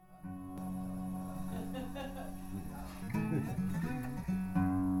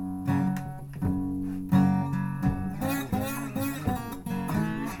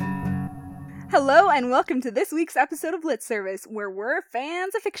Hello and welcome to this week's episode of Lit Service, where we're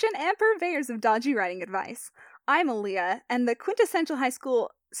fans of fiction and purveyors of dodgy writing advice. I'm Aaliyah, and the quintessential high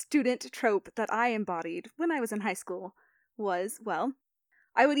school student trope that I embodied when I was in high school was, well,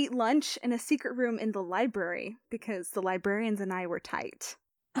 I would eat lunch in a secret room in the library because the librarians and I were tight.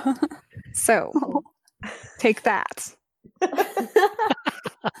 So, take that.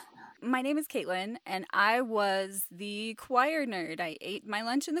 My name is Caitlin, and I was the choir nerd. I ate my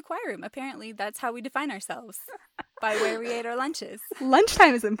lunch in the choir room. Apparently, that's how we define ourselves, by where we ate our lunches.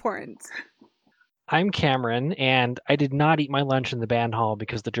 Lunchtime is important. I'm Cameron, and I did not eat my lunch in the band hall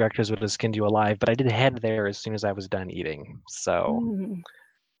because the directors would have skinned you alive, but I did head there as soon as I was done eating, so...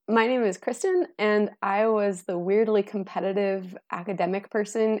 My name is Kristen, and I was the weirdly competitive academic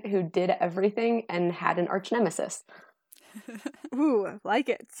person who did everything and had an arch nemesis. Ooh, like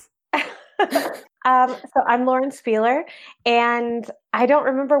it. So I'm Lauren Spieler, and I don't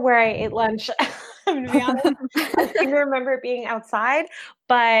remember where I ate lunch. I'm gonna be honest. I seem to remember it being outside,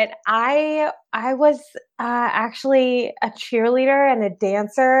 but I was actually a cheerleader and a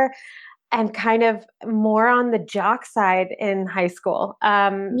dancer, and kind of more on the jock side in high school.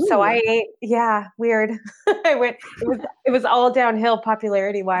 So I ate, weird. I went. It was all downhill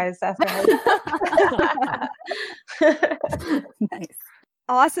popularity wise after high school. Nice.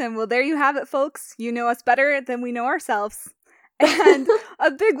 Awesome. Well, there you have it, folks. You know us better than we know ourselves. And a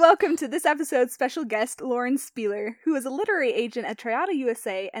big welcome to this episode's special guest, Lauren Spieler, who is a literary agent at Triada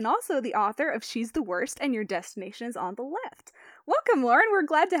USA and also the author of She's the Worst and Your Destination is on the Left. Welcome, Lauren. We're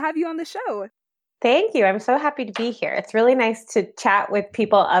glad to have you on the show. Thank you. I'm so happy to be here. It's really nice to chat with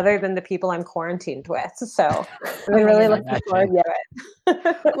people other than the people I'm quarantined with. So I'm really looking forward to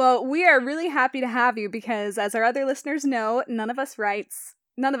it. Well, we are really happy to have you because, as our other listeners know, none of us write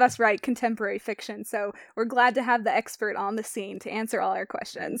contemporary fiction. So we're glad to have the expert on the scene to answer all our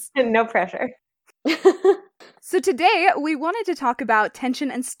questions. No pressure. So today we wanted to talk about tension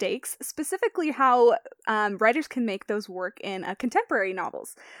and stakes, specifically how writers can make those work in contemporary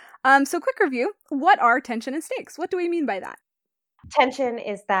novels. So quick review, what are tension and stakes? What do we mean by that? Tension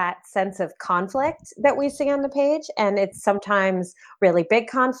is that sense of conflict that we see on the page, and it's sometimes really big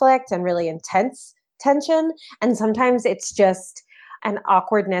conflict and really intense tension, and sometimes it's just an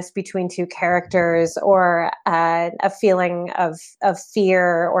awkwardness between two characters or a feeling of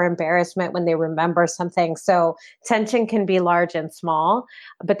fear or embarrassment when they remember something. So tension can be large and small,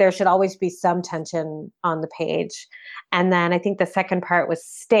 but there should always be some tension on the page. And then I think the second part was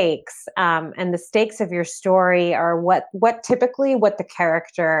stakes. And the stakes of your story are what the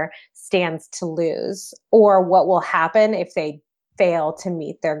character stands to lose or what will happen if they fail to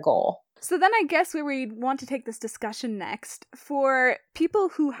meet their goal. So then I guess where we want to take this discussion next, for people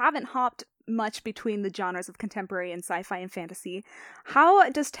who haven't hopped much between the genres of contemporary and sci-fi and fantasy, how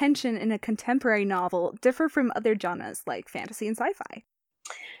does tension in a contemporary novel differ from other genres like fantasy and sci-fi?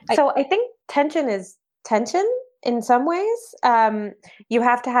 So I think tension is tension in some ways. You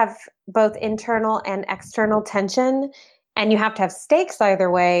have to have both internal and external tension, and you have to have stakes either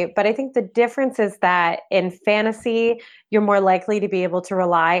way. But I think the difference is that in fantasy, you're more likely to be able to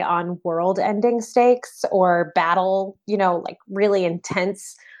rely on world-ending stakes or battle, like really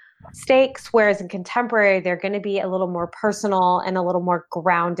intense stakes. Whereas in contemporary, they're going to be a little more personal and a little more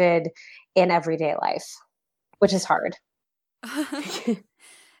grounded in everyday life, which is hard.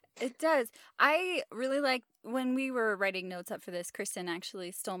 It does. I really like when we were writing notes up for this, Kristen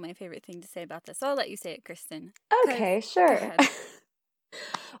actually stole my favorite thing to say about this. So I'll let you say it, Kristen. Okay, sure.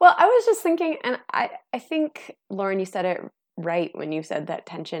 Well, I was just thinking, and I think, Lauren, you said it right when you said that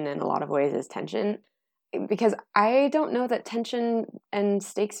tension in a lot of ways is tension, because I don't know that tension and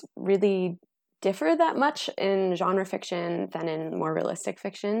stakes really differ that much in genre fiction than in more realistic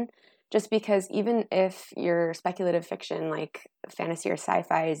fiction. Just because even if your speculative fiction like fantasy or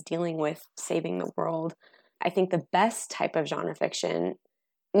sci-fi is dealing with saving the world, I think the best type of genre fiction,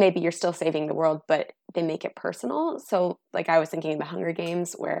 maybe you're still saving the world, but they make it personal. So like I was thinking of The Hunger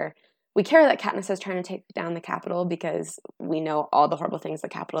Games, where we care that Katniss is trying to take down the Capitol because we know all the horrible things the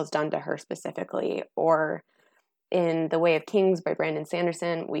Capitol has done to her specifically. Or in The Way of Kings by Brandon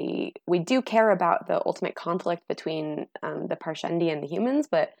Sanderson, we do care about the ultimate conflict between the Parshendi and the humans,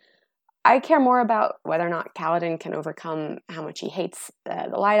 but I care more about whether or not Kaladin can overcome how much he hates the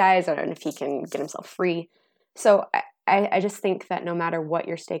Light Eyes, and if he can get himself free. So I just think that no matter what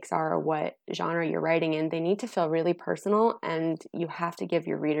your stakes are or what genre you're writing in, they need to feel really personal, and you have to give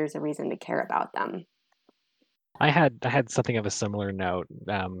your readers a reason to care about them. I had something of a similar note.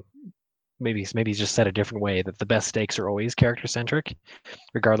 Maybe just said a different way, that the best stakes are always character centric,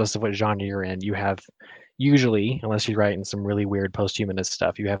 regardless of what genre you're in. You have usually, unless you write in some really weird post-humanist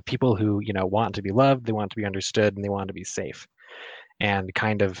stuff, you have people who, want to be loved, they want to be understood, and they want to be safe. And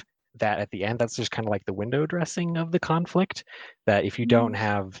kind of that at the end, that's just kind of like the window dressing of the conflict, that if you don't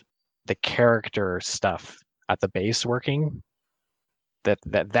have the character stuff at the base working,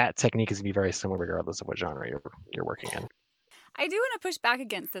 that technique is going to be very similar regardless of what genre you're working in. I do want to push back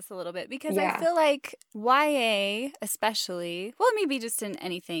against this a little bit because I feel like YA especially, well, maybe just in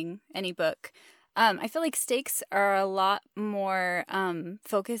anything, any book, I feel like stakes are a lot more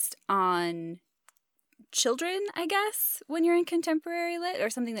focused on children, I guess, when you're in contemporary lit or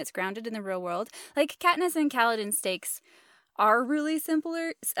something that's grounded in the real world. Like Katniss and Kaladin stakes are really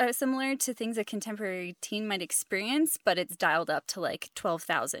similar to things a contemporary teen might experience, but it's dialed up to like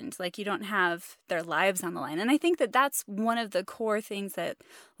 12,000. Like you don't have their lives on the line. And I think that that's one of the core things that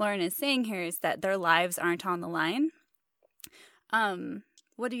Lauren is saying here is that their lives aren't on the line.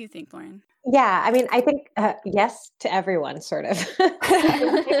 What do you think, Lauren? Yeah, I mean, I think yes to everyone, sort of. I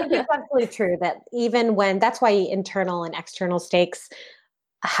think it's absolutely true that even when, that's why internal and external stakes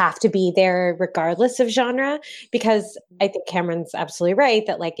have to be there regardless of genre, because I think Cameron's absolutely right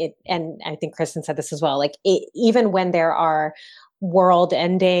that like it, and I think Kristen said this as well, like even when there are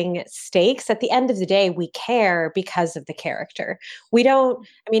world-ending stakes, at the end of the day, we care because of the character. We don't,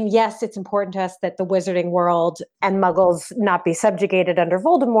 I mean, yes, it's important to us that the wizarding world and muggles not be subjugated under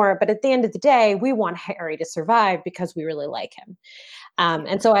Voldemort, but at the end of the day, we want Harry to survive because we really like him.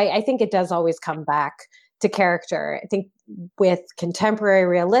 And so I think it does always come back to character. I think with contemporary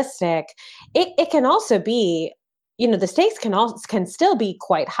realistic, it can also be, the stakes can still be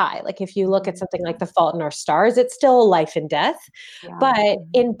quite high. Like if you look at something like The Fault in Our Stars, it's still life and death. Yeah. But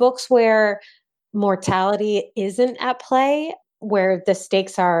in books where mortality isn't at play, where the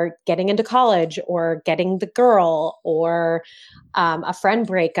stakes are getting into college or getting the girl or a friend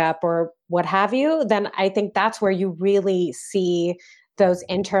breakup or what have you, then I think that's where you really see those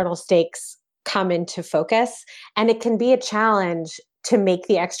internal stakes come into focus. And it can be a challenge to make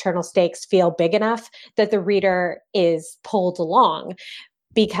the external stakes feel big enough that the reader is pulled along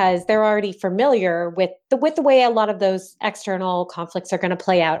because they're already familiar with the way a lot of those external conflicts are going to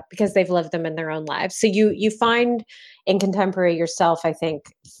play out because they've lived them in their own lives. So you find in contemporary yourself, I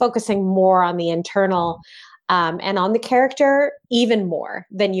think, focusing more on the internal and on the character even more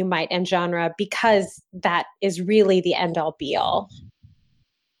than you might in genre, because that is really the end all be all.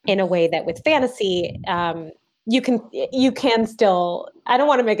 In a way that with fantasy, you can still, I don't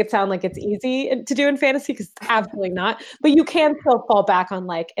want to make it sound like it's easy to do in fantasy because it's absolutely not, but you can still fall back on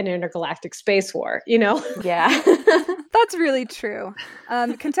like an intergalactic space war, Yeah. That's really true.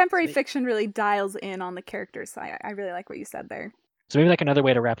 Contemporary fiction really dials in on the characters. So I really like what you said there. So maybe like another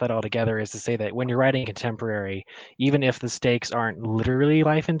way to wrap that all together is to say that when you're writing contemporary, even if the stakes aren't literally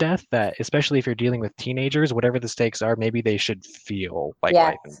life and death, that especially if you're dealing with teenagers, whatever the stakes are, maybe they should feel like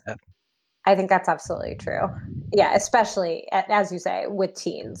life and death. I think that's absolutely true. Yeah, especially as you say, with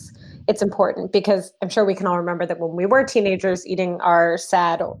teens, it's important because I'm sure we can all remember that when we were teenagers eating our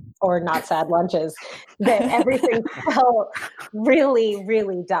sad or not sad lunches, that everything felt really,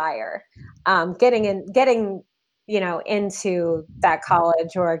 really dire. Getting into that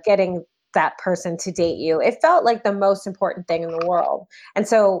college or getting that person to date you, it felt like the most important thing in the world. And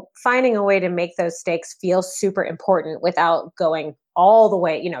so finding a way to make those stakes feel super important without going all the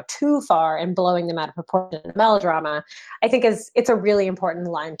way, too far and blowing them out of proportion in melodrama, I think it's a really important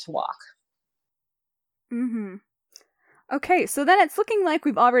line to walk. Mm-hmm. Okay, so then it's looking like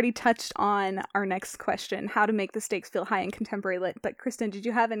we've already touched on our next question, how to make the stakes feel high in contemporary lit. But Kristen, did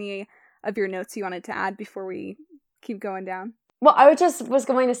you have any of your notes you wanted to add before we keep going down? Well, I was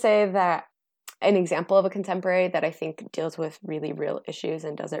going to say that an example of a contemporary that I think deals with really real issues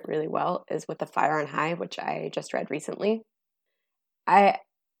and does it really well is with The Fire on High, which I just read recently. I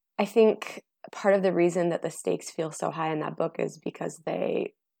think part of the reason that the stakes feel so high in that book is because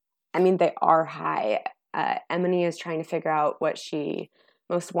they are high. Emily is trying to figure out what she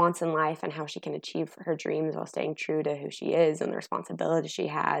most wants in life and how she can achieve her dreams while staying true to who she is and the responsibility she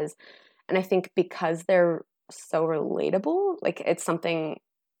has. And I think because they're so relatable, like it's something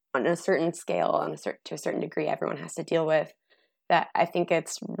on a certain scale, to a certain degree, everyone has to deal with, that I think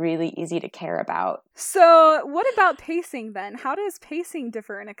it's really easy to care about. So what about pacing then? How does pacing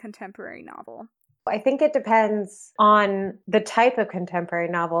differ in a contemporary novel? I think it depends on the type of contemporary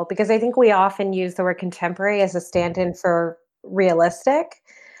novel, because I think we often use the word contemporary as a stand-in for realistic.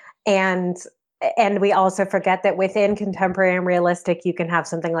 And we also forget that within contemporary and realistic, you can have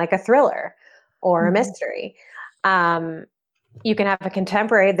something like a thriller or a mystery. You can have a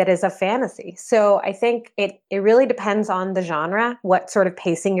contemporary that is a fantasy. So I think it really depends on the genre, what sort of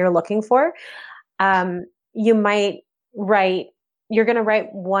pacing you're looking for. you might you're going to write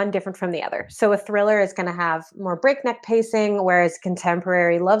one different from the other. So a thriller is going to have more breakneck pacing, whereas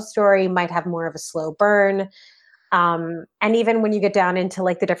contemporary love story might have more of a slow burn. And even when you get down into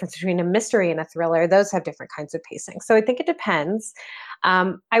like the difference between a mystery and a thriller, those have different kinds of pacing. So I think it depends.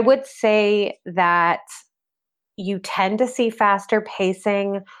 I would say that you tend to see faster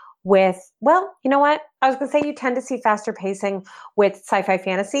pacing with, well, you know what? I was going to say you tend to see faster pacing with sci-fi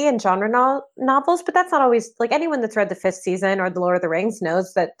fantasy and genre novels, but that's not always, like, anyone that's read the 5th season or The Lord of the Rings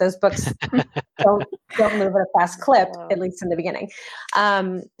knows that those books don't move at a fast clip, at least in the beginning.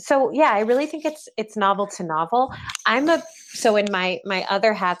 So yeah, I really think it's novel to novel. So in my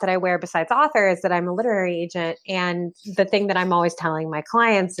other hat that I wear besides author is that I'm a literary agent. And the thing that I'm always telling my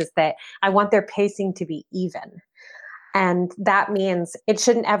clients is that I want their pacing to be even. And that means it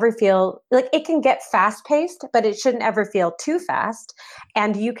shouldn't ever feel like, it can get fast paced, but it shouldn't ever feel too fast.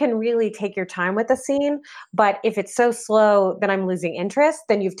 And you can really take your time with the scene. But if it's so slow that I'm losing interest,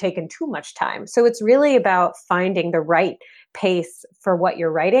 then you've taken too much time. So it's really about finding the right pace for what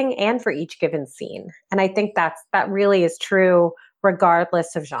you're writing and for each given scene. And I think that really is true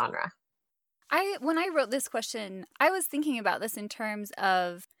regardless of genre. When I wrote this question, I was thinking about this in terms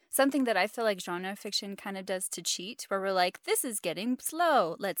of something that I feel like genre fiction kind of does to cheat, where we're like, this is getting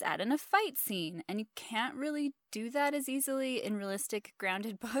slow, let's add in a fight scene. And you can't really do that as easily in realistic,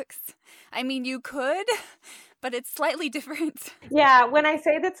 grounded books. I mean, you could, but it's slightly different. Yeah, when I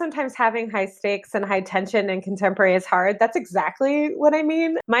say that sometimes having high stakes and high tension in contemporary is hard, that's exactly what I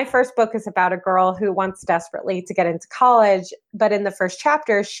mean. My first book is about a girl who wants desperately to get into college, but in the first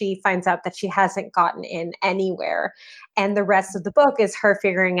chapter, she finds out that she hasn't gotten in anywhere. And the rest of the book is her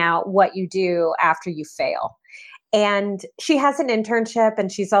figuring out what you do after you fail. And she has an internship,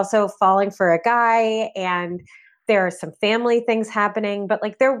 and she's also falling for a guy, and there are some family things happening. But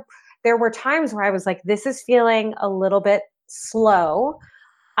like there were times where I was like, this is feeling a little bit slow.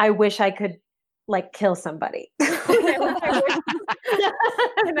 I wish I could like kill somebody. And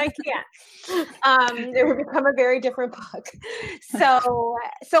I can't. It would become a very different book. So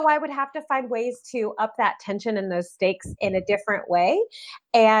I would have to find ways to up that tension and those stakes in a different way.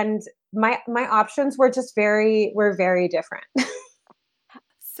 And my options were very different.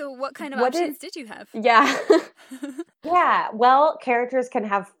 So what kind of options did you have? Yeah. Yeah. Well, characters can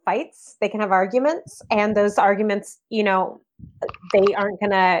have fights, they can have arguments, and those arguments, you know, they aren't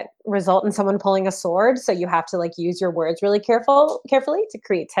going to result in someone pulling a sword. So you have to like use your words really carefully to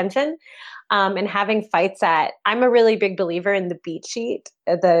create tension. And having fights I'm a really big believer in the beat sheet,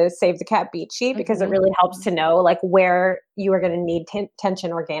 the Save the Cat beat sheet, because it really helps to know like where you are going to need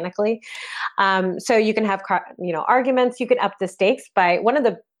tension organically. So you can have, arguments. You can up the stakes by one of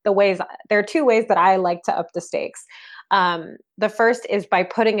the ways. There are two ways that I like to up the stakes. The first is by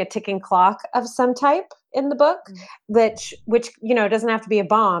putting a ticking clock of some type in the book, which doesn't have to be a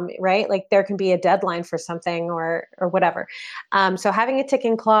bomb, right? Like there can be a deadline for something or whatever. So having a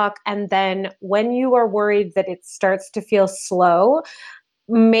ticking clock, and then when you are worried that it starts to feel slow,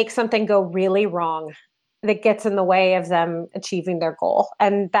 make something go really wrong that gets in the way of them achieving their goal.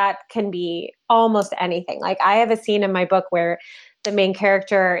 And that can be almost anything. Like I have a scene in my book where the main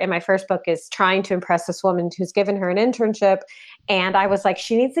character in my first book is trying to impress this woman who's given her an internship. And I was like,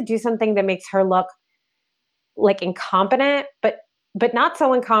 she needs to do something that makes her look like incompetent, but not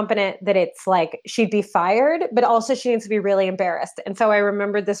so incompetent that it's like she'd be fired, but also she needs to be really embarrassed. And so I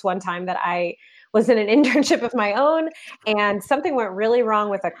remembered this one time that I was in an internship of my own, and something went really wrong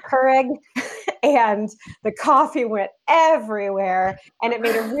with a Keurig, and the coffee went everywhere, and it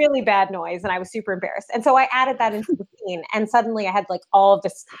made a really bad noise, and I was super embarrassed. And so I added that into the scene, and suddenly I had like all of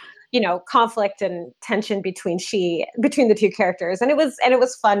this, conflict and tension between the two characters, and it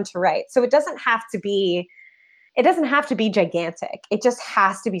was fun to write. So it doesn't have to be gigantic. It just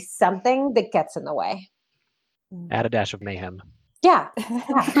has to be something that gets in the way. Add a dash of mayhem. Yeah,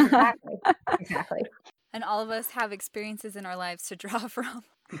 exactly. And all of us have experiences in our lives to draw from.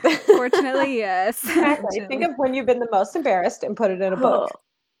 Fortunately, yes. Exactly. Think of when you've been the most embarrassed and put it in a book.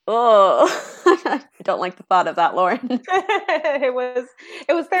 Oh. I don't like the thought of that, Lauren. It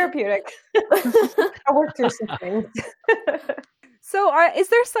was therapeutic. I worked through some things. So is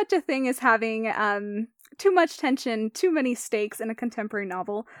there such a thing as having too much tension, too many stakes in a contemporary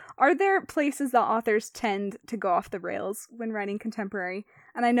novel? Are there places that authors tend to go off the rails when writing contemporary?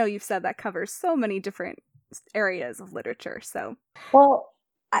 And I know you've said that covers so many different areas of literature. So, well,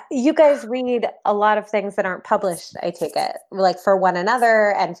 you guys read a lot of things that aren't published, I take it, like for one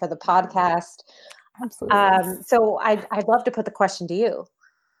another and for the podcast. Absolutely. So I'd love to put the question to you.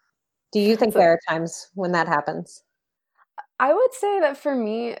 Do you think there are times when that happens? I would say that for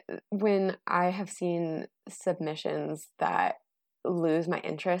me, when I have seen submissions that lose my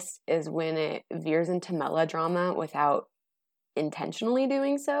interest is when it veers into melodrama without intentionally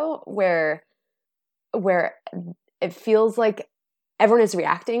doing so, where it feels like everyone is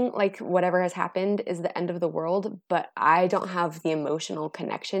reacting like whatever has happened is the end of the world, but I don't have the emotional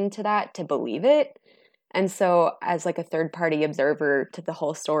connection to that to believe it. And so as like a third-party observer to the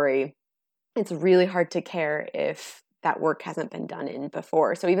whole story, it's really hard to care if that work hasn't been done in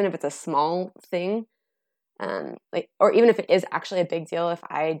before. So even if it's a small thing, or even if it is actually a big deal, if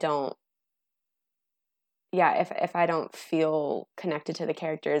I don't feel connected to the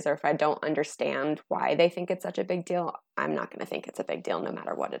characters, or if I don't understand why they think it's such a big deal, I'm not going to think it's a big deal no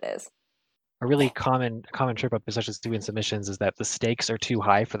matter what it is. A really common trip up, such as doing submissions, is that the stakes are too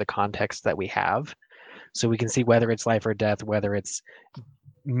high for the context that we have. So we can see whether it's life or death, whether it's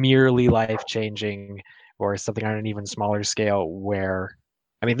merely life-changing or something on an even smaller scale, where,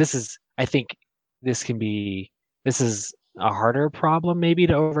 I mean, this is a harder problem maybe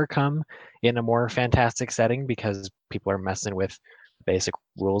to overcome in a more fantastic setting, because people are messing with basic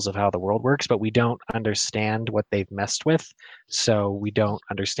rules of how the world works, but we don't understand what they've messed with, so we don't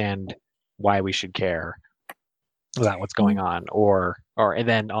understand why we should care about what's going on, or and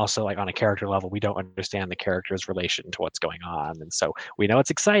then also, like, on a character level, we don't understand the character's relation to what's going on, and so we know it's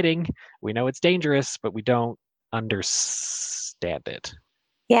exciting, we know it's dangerous, but we don't understand it.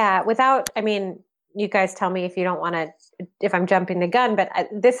 Yeah, you guys tell me if you don't want to, if I'm jumping the gun, but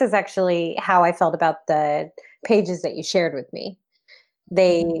this is actually how I felt about the pages that you shared with me.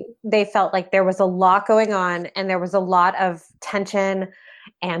 They felt like there was a lot going on, and there was a lot of tension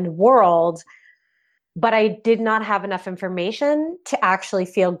and world, but I did not have enough information to actually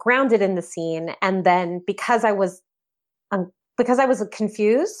feel grounded in the scene. And then because I was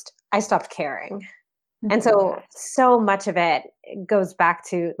confused, I stopped caring. And so much of it goes back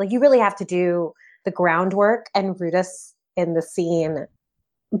to, like, you really have to do the groundwork and root us in the scene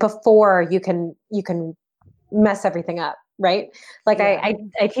before you can mess everything up, right? Like, yeah.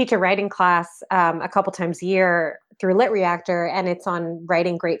 I teach a writing class a couple times a year through Lit Reactor, and it's on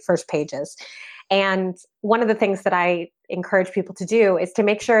writing great first pages. And one of the things that I encourage people to do is to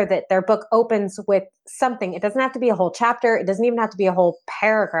make sure that their book opens with something. It doesn't have to be a whole chapter. It doesn't even have to be a whole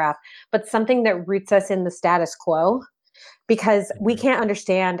paragraph, but something that roots us in the status quo, because we can't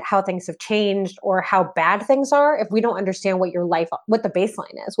understand how things have changed or how bad things are if we don't understand what the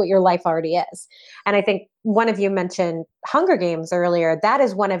baseline is, what your life already is. And I think one of you mentioned Hunger Games earlier. That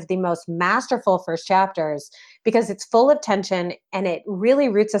is one of the most masterful first chapters, because it's full of tension and it really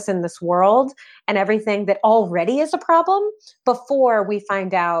roots us in this world and everything that already is a problem before we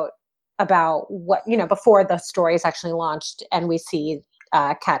find out about before the story is actually launched and we see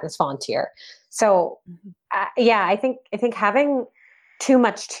Katniss Volunteer. So I think having too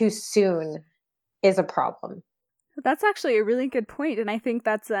much too soon is a problem. That's actually a really good point, and I think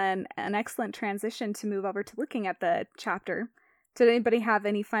that's an excellent transition to move over to looking at the chapter. Did anybody have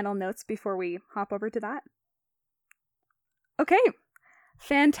any final notes before we hop over to that? Okay,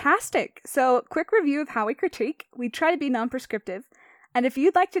 fantastic. So, quick review of how we critique. We try to be non-prescriptive. And if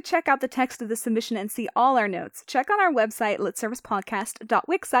you'd like to check out the text of the submission and see all our notes, check on our website,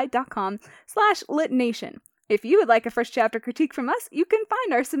 litservicepodcast.wixsite.com/litnation. If you would like a first chapter critique from us, you can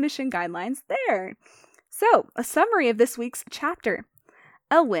find our submission guidelines there. So, a summary of this week's chapter.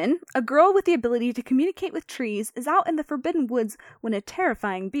 Elwyn, a girl with the ability to communicate with trees, is out in the Forbidden Woods when a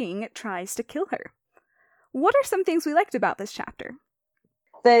terrifying being tries to kill her. What are some things we liked about this chapter?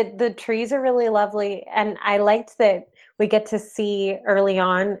 The trees are really lovely, and I liked that we get to see early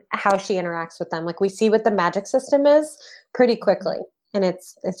on how she interacts with them. Like, we see what the magic system is pretty quickly, and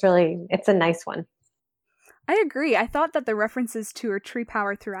it's a nice one. I agree. I thought that the references to her tree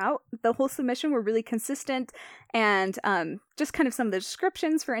power throughout the whole submission were really consistent, and just kind of some of the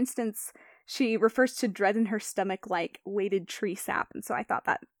descriptions. For instance, she refers to dread in her stomach like weighted tree sap, and so I thought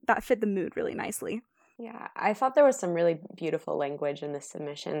that fit the mood really nicely. Yeah, I thought there was some really beautiful language in this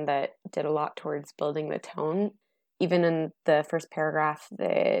submission that did a lot towards building the tone. Even in the first paragraph,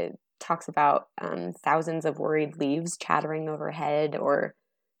 it talks about thousands of worried leaves chattering overhead, or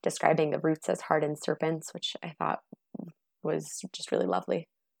describing the roots as hardened serpents, which I thought was just really lovely.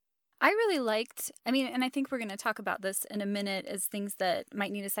 I really liked, and I think we're going to talk about this in a minute as things that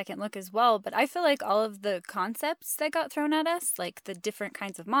might need a second look as well, but I feel like all of the concepts that got thrown at us, like the different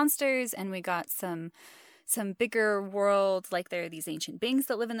kinds of monsters, and we got some bigger world, like there are these ancient beings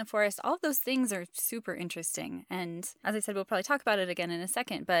that live in the forest, all of those things are super interesting. And as I said, we'll probably talk about it again in a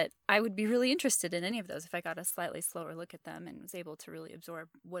second, but I would be really interested in any of those if I got a slightly slower look at them and was able to really absorb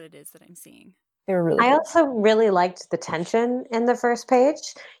what it is that I'm seeing. They were really I good. also really liked the tension in the first page.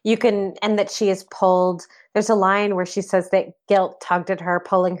 And that she is pulled. There's a line where she says that guilt tugged at her,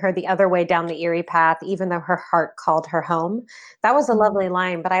 pulling her the other way down the eerie path, even though her heart called her home. That was a lovely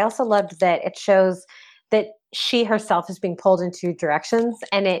line, but I also loved that it shows that she herself is being pulled in two directions.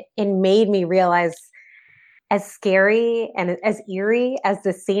 And it made me realize, as scary and as eerie as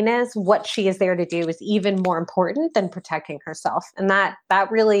the scene is, what she is there to do is even more important than protecting herself. And that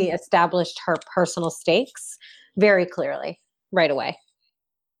really established her personal stakes very clearly right away.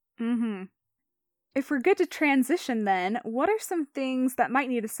 Mm-hmm. If we're good to transition then, what are some things that might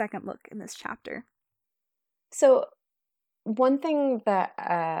need a second look in this chapter? So one thing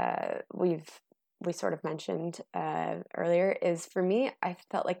that we sort of mentioned earlier is, for me, I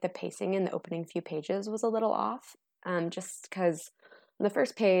felt like the pacing in the opening few pages was a little off, just because on the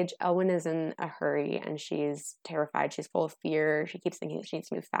first page, Elwyn is in a hurry and she's terrified. She's full of fear. She keeps thinking she needs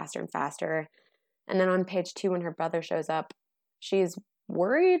to move faster and faster. And then on page 2, when her brother shows up, she's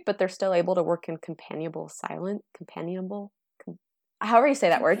worried, but they're still able to work in however you say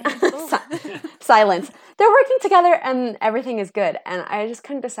that word. Silence. They're working together and everything is good. And I just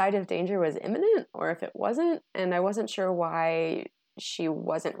couldn't decide if danger was imminent or if it wasn't. And I wasn't sure why she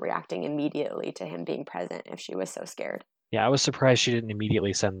wasn't reacting immediately to him being present if she was so scared. Yeah, I was surprised she didn't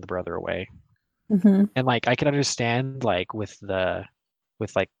immediately send the brother away. Mm-hmm. And like, I can understand, like, with the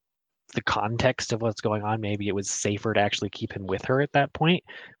context of what's going on, maybe it was safer to actually keep him with her at that point,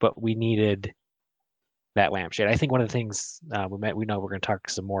 but we needed that lampshade. I think one of the things we know we're going to talk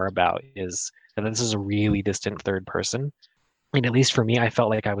some more about is that this is a really distant third person. And at least for me, I felt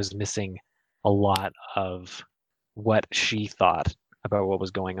like I was missing a lot of what she thought about what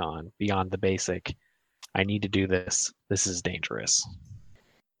was going on beyond the basic, I need to do this. This is dangerous.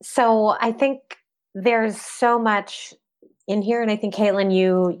 So I think there's so much in here. And I think, Caitlin,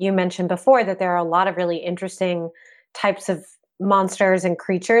 you mentioned before that there are a lot of really interesting types of monsters and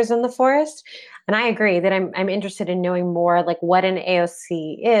creatures in the forest. And I agree that I'm interested in knowing more, like what an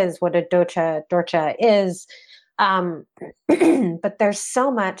AOC is, what a Dorcha is. But there's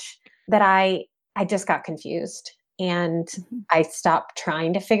so much that I just got confused and I stopped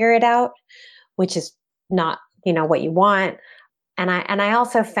trying to figure it out, which is not, what you want. And I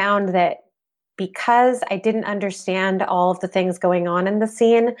also found that because I didn't understand all of the things going on in the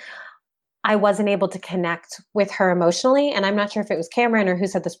scene, I wasn't able to connect with her emotionally. And I'm not sure if it was Cameron or who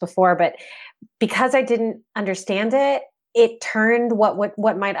said this before, but because I didn't understand it, it turned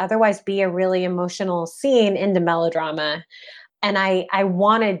what might otherwise be a really emotional scene into melodrama. And I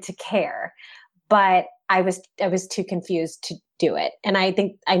wanted to care, but I was too confused to do it. And I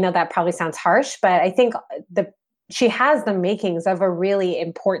know that probably sounds harsh, but I think she has the makings of a really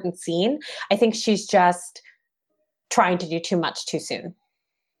important scene. I think she's just trying to do too much too soon.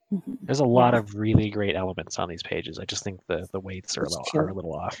 There's a lot of really great elements on these pages. I just think the weights are a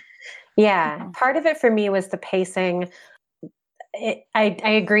little off. Yeah. Part of it for me was the pacing. I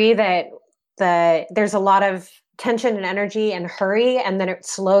agree that there's a lot of tension and energy and hurry, and then it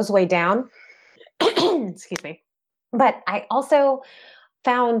slows way down. Excuse me. But I also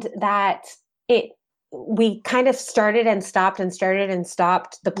found that we kind of started and stopped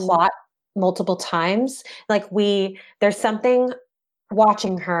the plot multiple times. Like there's something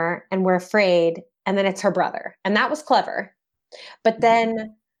watching her and we're afraid, and then it's her brother. And that was clever. But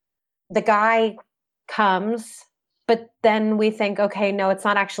then the guy comes, but then we think, okay, no, it's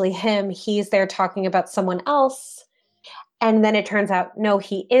not actually him. He's there talking about someone else. And then it turns out, no,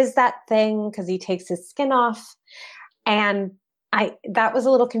 he is that thing because he takes his skin off. And that was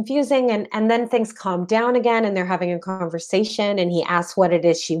a little confusing. And then things calm down again and they're having a conversation and he asks what it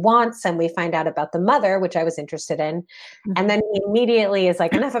is she wants. And we find out about the mother, which I was interested in. And then he immediately is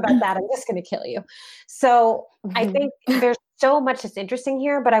like, enough about that. I'm just going to kill you. So I think there's so much that's interesting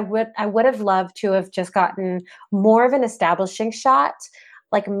here, but I would have loved to have just gotten more of an establishing shot.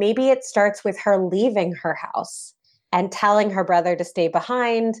 Like maybe it starts with her leaving her house and telling her brother to stay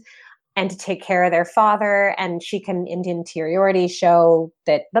behind and to take care of their father. And she can, in interiority, show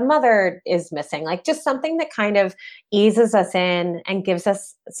that the mother is missing. Like just something that kind of eases us in and gives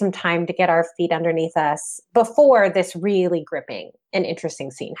us some time to get our feet underneath us before this really gripping and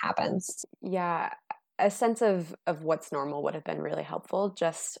interesting scene happens. Yeah, a sense of what's normal would have been really helpful,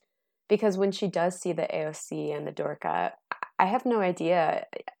 just because when she does see the AOC and the Dorcha, I have no idea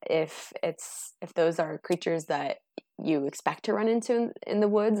if those are creatures that you expect to run into in the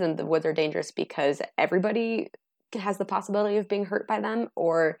woods, and the woods are dangerous because everybody has the possibility of being hurt by them,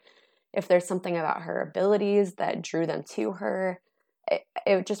 or if there's something about her abilities that drew them to her.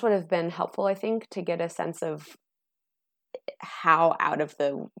 It just would have been helpful, I think, to get a sense of how out of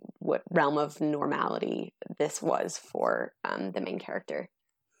the what realm of normality this was for the main character.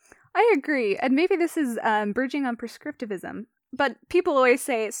 I agree, and maybe this is verging on prescriptivism. But people always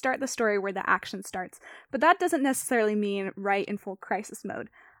say start the story where the action starts. But that doesn't necessarily mean right in full crisis mode.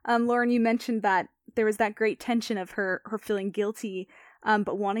 Lauren, you mentioned that there was that great tension of her feeling guilty,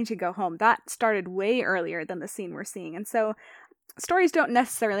 but wanting to go home. That started way earlier than the scene we're seeing. And so stories don't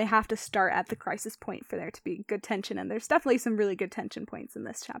necessarily have to start at the crisis point for there to be good tension. And there's definitely some really good tension points in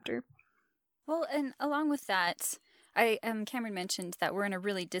this chapter. Well, and along with that, Cameron mentioned that we're in a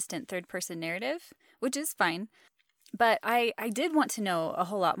really distant third-person narrative, which is fine. But I did want to know a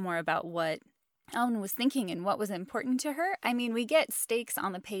whole lot more about what Ellen was thinking and what was important to her. I mean, we get stakes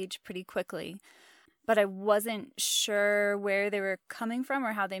on the page pretty quickly, but I wasn't sure where they were coming from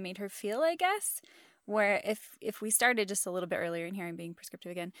or how they made her feel, I guess. Where if we started just a little bit earlier, and here I'm being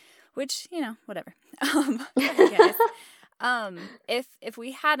prescriptive again, which, whatever. If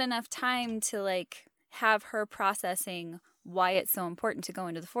we had enough time to, like, have her processing why it's so important to go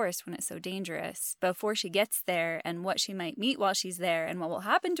into the forest when it's so dangerous before she gets there, and what she might meet while she's there, and what will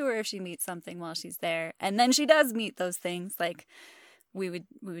happen to her if she meets something while she's there, and then she does meet those things, like, we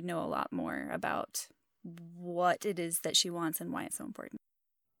would know a lot more about what it is that she wants and why it's so important.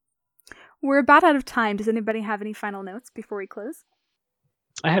 We're about out of time. Does anybody have any final notes before we close?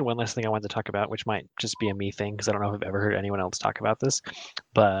 I had one last thing I wanted to talk about, which might just be a me thing, because I don't know if I've ever heard anyone else talk about this.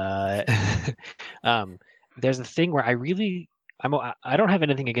 But there's a thing where I don't have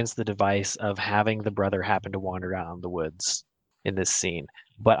anything against the device of having the brother happen to wander out in the woods in this scene,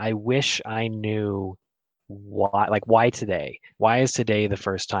 but I wish I knew why today? Why is today the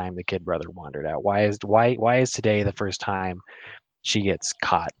first time the kid brother wandered out? Why is today the first time she gets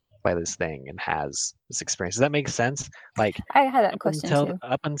caught by this thing and has this experience? Does that make sense? Like, I had that question too.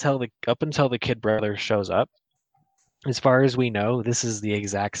 Up until the kid brother shows up, as far as we know, this is the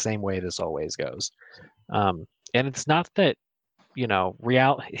exact same way this always goes. And it's not that,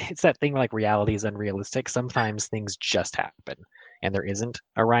 it's that thing where, like, reality is unrealistic. Sometimes things just happen and there isn't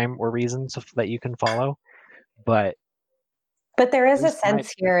a rhyme or reason that you can follow. But there is a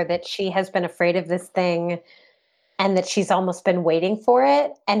sense here that she has been afraid of this thing and that she's almost been waiting for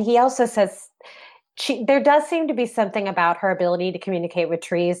it. And he also says there does seem to be something about her ability to communicate with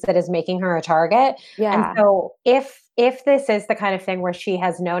trees that is making her a target. Yeah. And so if this is the kind of thing where she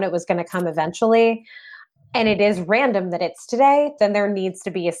has known it was going to come eventually, and it is random that it's today, then there needs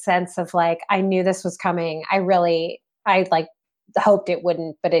to be a sense of, like, I knew this was coming. I hoped it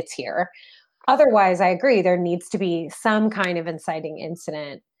wouldn't, but it's here. Otherwise, I agree, there needs to be some kind of inciting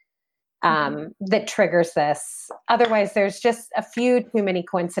incident that triggers this. Otherwise, there's just a few too many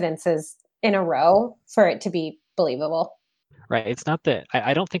coincidences in a row for it to be believable. Right. It's not that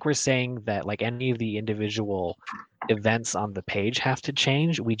I don't think we're saying that, like, any of the individual events on the page have to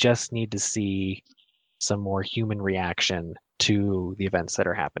change. We just need to see some more human reaction to the events that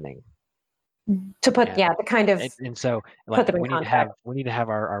are happening. To put, the kind of, and so, like, we need to have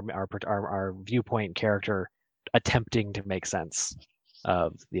our viewpoint character attempting to make sense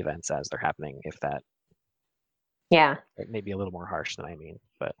of the events as they're happening. If that, it may be a little more harsh than I mean,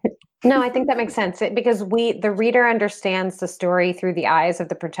 but no, I think that makes sense, because the reader understands the story through the eyes of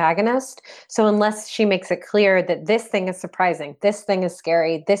the protagonist. So unless she makes it clear that this thing is surprising, this thing is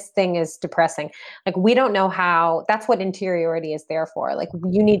scary, this thing is depressing, like, we don't know how. That's what interiority is there for. Like,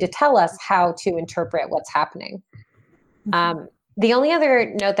 you need to tell us how to interpret what's happening. The only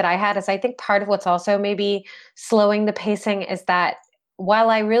other note that I had is, I think part of what's also maybe slowing the pacing is that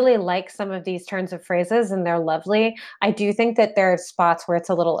while I really like some of these turns of phrases and they're lovely, I do think that there are spots where it's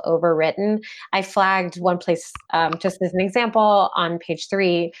a little overwritten. I flagged one place, just as an example, on page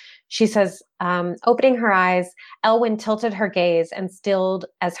 3. She says, opening her eyes, Elwyn tilted her gaze and stilled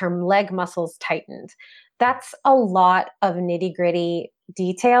as her leg muscles tightened. That's a lot of nitty-gritty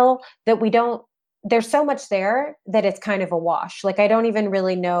detail that we don't, there's so much there that it's kind of a wash. Like, I don't even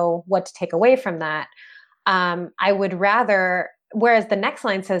really know what to take away from that. I would rather, whereas the next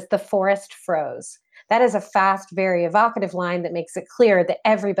line says, the forest froze. That is a fast, very evocative line that makes it clear that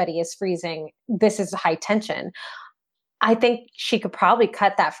everybody is freezing. This is high tension. I think she could probably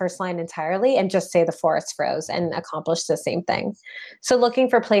cut that first line entirely and just say the forest froze and accomplish the same thing. So looking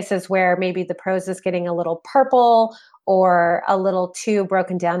for places where maybe the prose is getting a little purple or a little too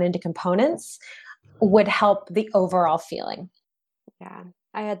broken down into components would help the overall feeling. Yeah,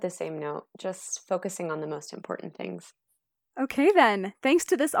 I had the same note, just focusing on the most important things. Okay then, thanks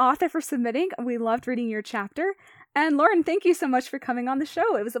to this author for submitting. We loved reading your chapter. And Lauren, thank you so much for coming on the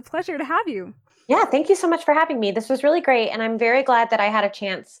show. It was a pleasure to have you. Yeah, thank you so much for having me. This was really great, and I'm very glad that I had a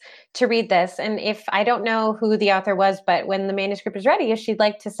chance to read this. And if I don't know who the author was, but when the manuscript is ready, if she'd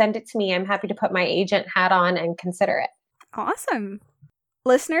like to send it to me, I'm happy to put my agent hat on and consider it. Awesome.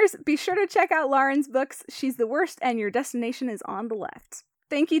 Listeners, be sure to check out Lauren's books, She's the Worst and Your Destination is on the Left.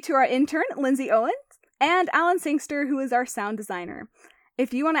 Thank you to our intern, Lindsay Owens, and Alan Singster, who is our sound designer.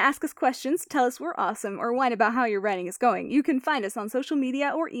 If you want to ask us questions, tell us we're awesome, or whine about how your writing is going, you can find us on social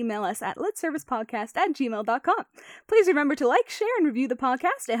media or email us at litservicepodcast@gmail.com. Please remember to like, share, and review the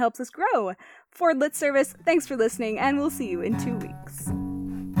podcast. It helps us grow. For Lit Service, thanks for listening, and we'll see you in 2 weeks.